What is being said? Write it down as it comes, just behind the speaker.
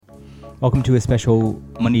Welcome to a special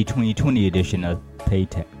Money 2020 edition of Pay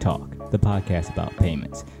Tech Talk, the podcast about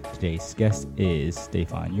payments. Today's guest is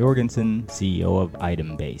Stefan Jørgensen, CEO of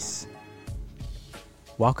Itembase.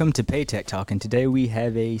 Welcome to Pay Tech Talk, and today we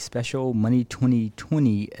have a special Money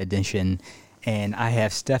 2020 edition, and I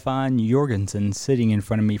have Stefan Jørgensen sitting in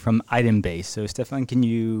front of me from Itembase. So Stefan, can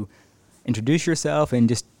you introduce yourself and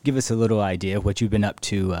just give us a little idea of what you've been up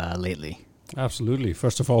to lately? Absolutely.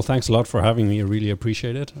 First of all, thanks a lot for having me. I really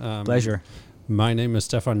appreciate it. Pleasure. My name is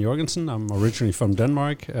Stefan Jørgensen. I'm originally from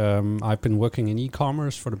Denmark. I've been working in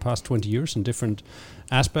e-commerce for the past 20 years in different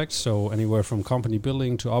aspects. So anywhere from company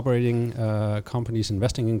building to operating companies,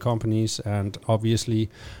 investing in companies, and obviously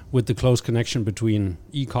with the close connection between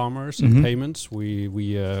e-commerce and payments,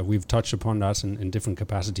 we've touched upon that in different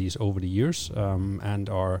capacities over the years, and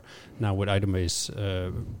are now with Itembase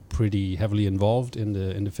pretty heavily involved in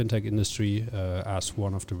the fintech industry as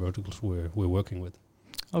one of the verticals we're working with.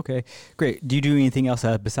 Okay, great. Do you do anything else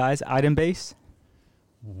besides Itembase?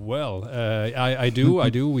 Well, I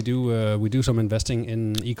do. We do some investing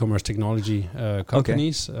in e-commerce technology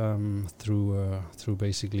companies through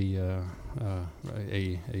basically a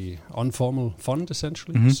informal fund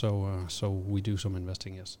essentially. So we do some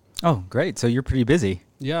investing. Yes. Oh, great. So you're pretty busy.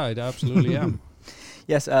 Yeah, I absolutely am.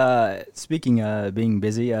 Yes. Speaking of being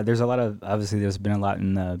busy, there's been a lot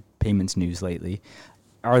in the payments news lately.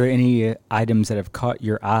 Are there any items that have caught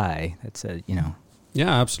your eye that said,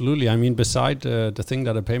 Yeah, absolutely. I mean, beside the thing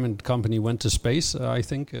that a payment company went to space, I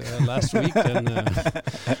think last week,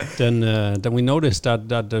 then we noticed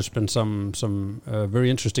that there's been some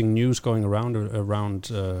very interesting news going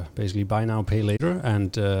around basically buy now, pay later,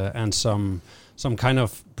 and some kind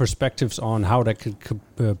of perspectives on how that could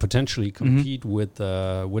potentially compete with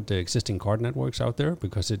the existing card networks out there,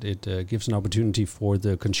 because it gives an opportunity for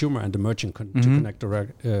the consumer and the merchant to connect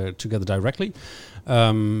together directly.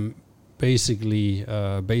 Basically,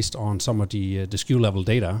 based on some of the SKU level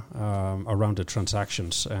data around the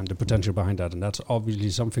transactions and the potential behind that, and that's obviously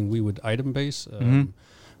something we would Itembase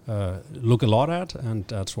look a lot at, and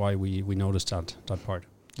that's why we noticed that part.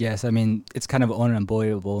 Yes, I mean, it's kind of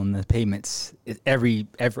unavoidable in the payments. Every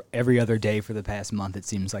other day for the past month, it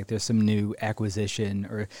seems like there's some new acquisition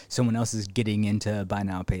or someone else is getting into buy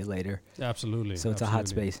now, pay later. Absolutely. So it's a hot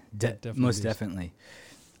space, Definitely definitely.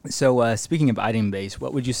 So speaking of Itembase,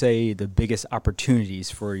 what would you say the biggest opportunities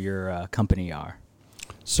for your company are?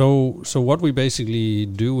 So what we basically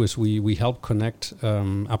do is we help connect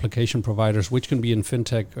application providers, which can be in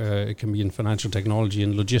fintech, it can be in financial technology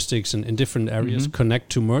and logistics and in different areas,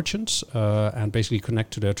 connect to merchants and basically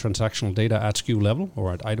connect to their transactional data at SKU level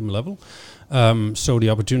or at item level. So the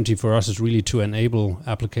opportunity for us is really to enable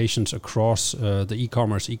applications across the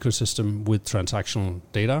e-commerce ecosystem with transactional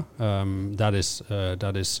data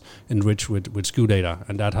that is enriched with SKU data,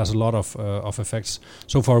 and that has a lot of effects.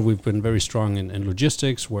 So far, we've been very strong in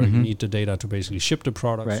logistics, where you need the data to basically ship the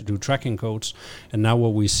products, to do tracking codes, and now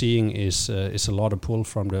what we're seeing is a lot of pull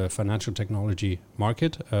from the financial technology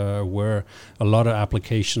market, where a lot of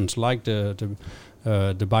applications like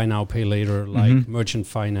the buy now, pay later, like merchant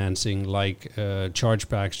financing, like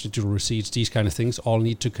chargebacks, digital receipts, these kind of things all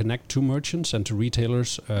need to connect to merchants and to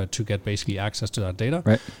retailers to get basically access to that data.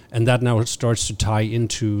 Right. And that now starts to tie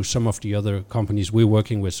into some of the other companies we're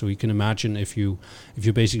working with. So you can imagine if you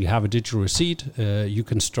basically have a digital receipt, you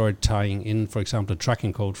can start tying in, for example, a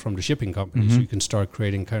tracking code from the shipping company. So you can start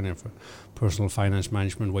creating kind of personal finance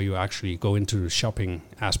management where you actually go into the shopping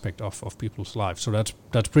aspect of people's lives. So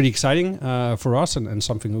that's pretty exciting for us and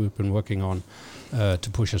something we've been working on to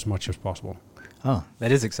push as much as possible. Oh,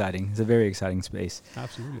 that is exciting. It's a very exciting space.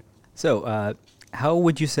 Absolutely. So how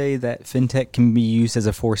would you say that fintech can be used as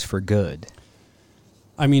a force for good?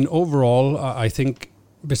 I mean, overall, I think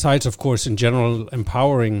besides, of course, in general,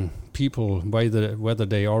 empowering people, whether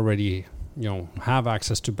they already have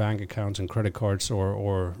access to bank accounts and credit cards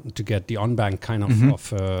or to get the unbanked kind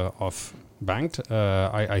of banked.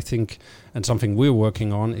 I think, and something we're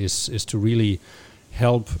working on is to really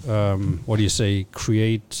help,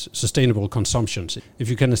 create sustainable consumptions. If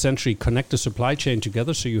you can essentially connect the supply chain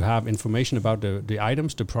together, so you have information about the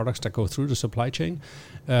items, the products that go through the supply chain,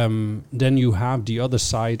 then you have the other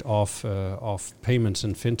side of payments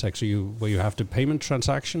and fintech. So where you have the payment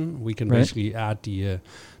transaction, we can basically add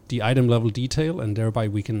the item level detail, and thereby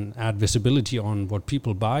we can add visibility on what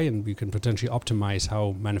people buy, and we can potentially optimize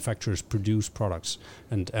how manufacturers produce products.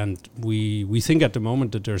 And we think at the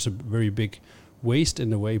moment that there's a very big waste in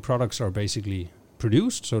the way products are basically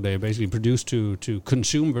produced. So they're basically produced to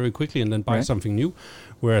consume very quickly and then buy something new.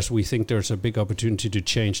 Whereas we think there's a big opportunity to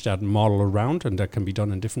change that model around, and that can be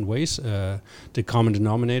done in different ways. The common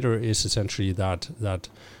denominator is essentially that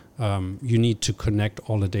you need to connect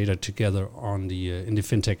all the data together on the in the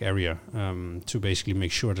fintech area to basically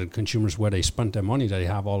make sure that consumers, where they spend their money, they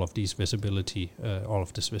have all of this visibility.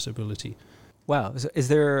 Wow. So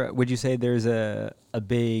would you say there's do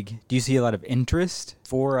you see a lot of interest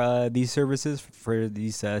for these services, for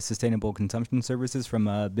these sustainable consumption services from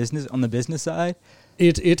on the business side?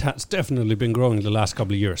 It has definitely been growing the last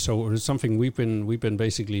couple of years. So it's something we've been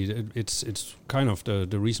basically, it's kind of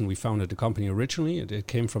the reason we founded the company originally. It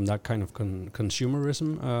came from that kind of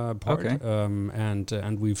consumerism part. Okay.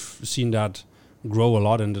 And we've seen that grow a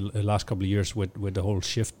lot in the last couple of years with the whole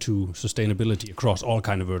shift to sustainability across all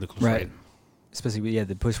kind of verticals. Right. Especially,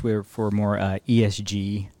 the push for more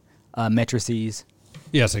ESG matrices.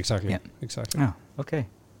 Yes, exactly. Yeah. Exactly. Oh, okay.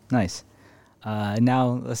 Nice.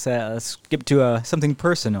 Now let's skip to something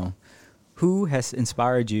personal. Who has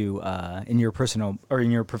inspired you in your personal or in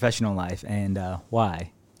your professional life, and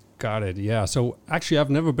why? Got it. Yeah. So actually,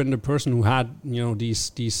 I've never been the person who had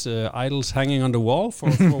these idols hanging on the wall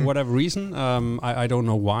for whatever reason. I don't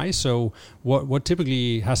know why. So what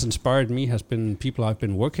typically has inspired me has been people I've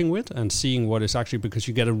been working with and seeing what is actually, because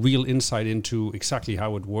you get a real insight into exactly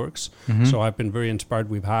how it works. Mm-hmm. So I've been very inspired.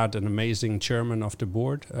 We've had an amazing chairman of the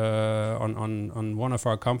board on one of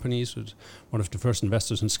our companies, who's one of the first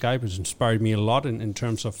investors in Skype, has inspired me a lot in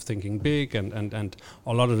terms of thinking big and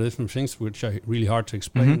a lot of the different things which are really hard to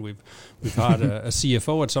explain. Mm-hmm. We've had a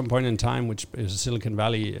CFO at some point in time, which is a Silicon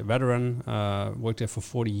Valley veteran, worked there for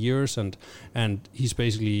 40 years, and he's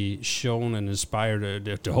basically shown and inspired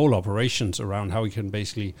the whole operations around how you can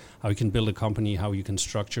build a company, how you can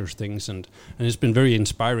structure things, and it's been very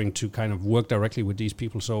inspiring to kind of work directly with these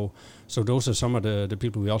people. So those are some of the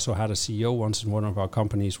people. We also had a CEO once in one of our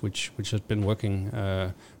companies, which has been working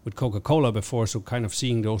with Coca-Cola before. So kind of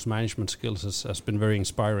seeing those management skills has been very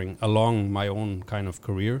inspiring along my own kind of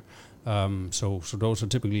career. So those are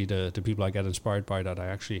typically the people I get inspired by, that I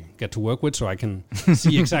actually get to work with, so I can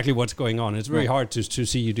see exactly what's going on. It's very hard to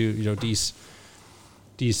see you do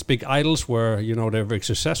these big idols where they're very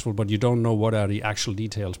successful, but you don't know what are the actual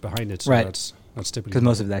details behind it. So that's typically, because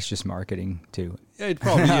most of that's just marketing too. Yeah, it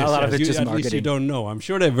probably is. A lot of it's just at marketing. Least you don't know. I'm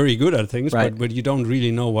sure they're very good at things, right. but you don't really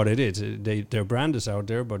know what it is. Their brand is out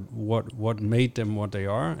there, but what made them what they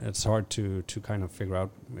are, it's hard to kind of figure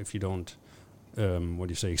out if you don't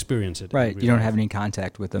experience it. Right, you don't have any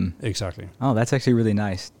contact with them. Exactly. Oh, that's actually really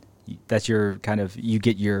nice. That's your you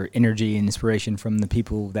get your energy and inspiration from the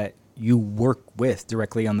people that you work with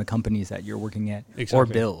directly on the companies that you're working at or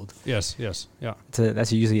build. Yes, yeah.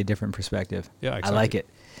 That's usually a different perspective. Yeah, exactly. I like it.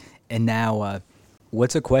 And now,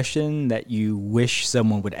 what's a question that you wish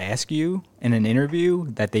someone would ask you in an interview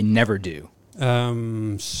that they never do?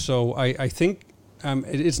 So I think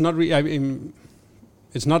it's not really...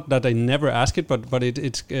 It's not that I never ask it, but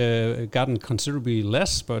it's gotten considerably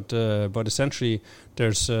less. But essentially,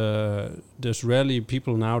 there's rarely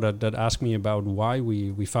people now that ask me about why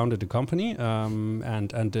we founded the company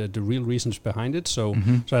and the real reasons behind it. So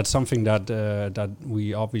that's something that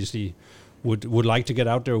we obviously would like to get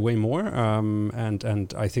out there way more.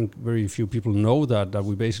 And I think very few people know that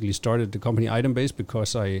we basically started the company Item Base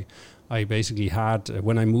because I basically had,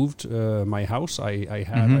 when I moved my house,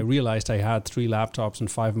 I realized I had 3 laptops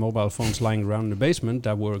and 5 mobile phones lying around in the basement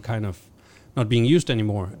that were kind of not being used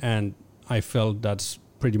anymore. And I felt that's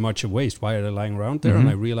pretty much a waste. Why are they lying around there? And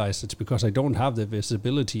I realized it's because I don't have the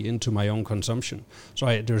visibility into my own consumption.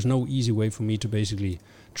 So there's no easy way for me to basically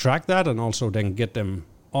track that and also then get them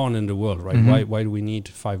on in the world, right? Why do we need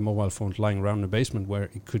 5 mobile phones lying around in the basement where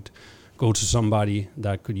it could go to somebody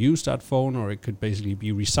that could use that phone, or it could basically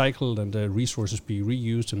be recycled and the resources be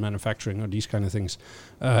reused in manufacturing or these kind of things.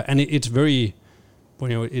 And it's very,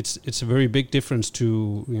 it's a very big difference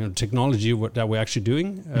to technology that we're actually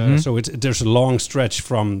doing. So there's a long stretch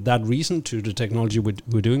from that reason to the technology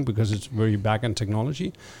we're doing, because it's very back-end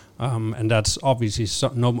technology. And that's obviously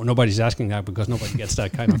nobody's asking that because nobody gets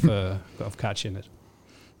that kind of catch in it.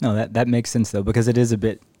 No, that makes sense though, because it is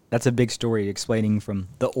that's a big story, explaining from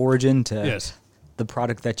the origin to the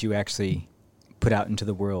product that you actually put out into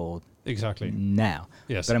the world. Exactly. Now.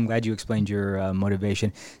 Yes. But I'm glad you explained your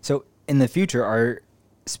motivation. So in the future,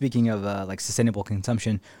 speaking of sustainable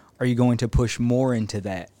consumption, are you going to push more into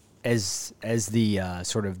that as the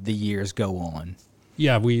sort of the years go on?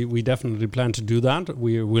 Yeah, we definitely plan to do that.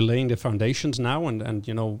 We're laying the foundations now, and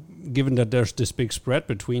given that there's this big spread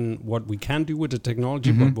between what we can do with the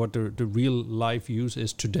technology, but what the real life use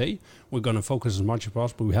is today, we're going to focus as much as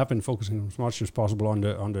possible. We have been focusing as much as possible on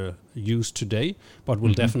the use today, but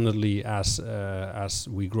we'll definitely, as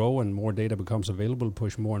we grow and more data becomes available,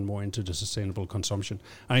 push more and more into the sustainable consumption.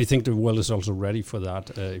 And I think the world is also ready for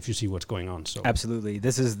that. If you see what's going on, so absolutely,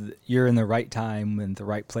 you're in the right time and the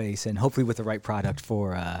right place, and hopefully with the right product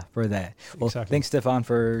for that. Well, exactly. Thanks, Stefan,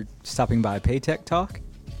 for stopping by Paytech Talk.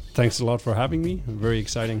 Thanks a lot for having me. Very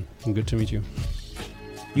exciting and good to meet you.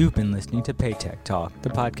 You've been listening to Paytech Talk, the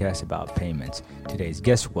podcast about payments. Today's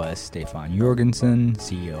guest was Stefan Jørgensen,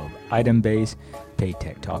 CEO of Itembase.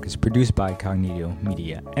 Paytech Talk is produced by Cognito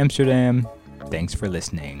Media Amsterdam. Thanks for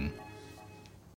listening.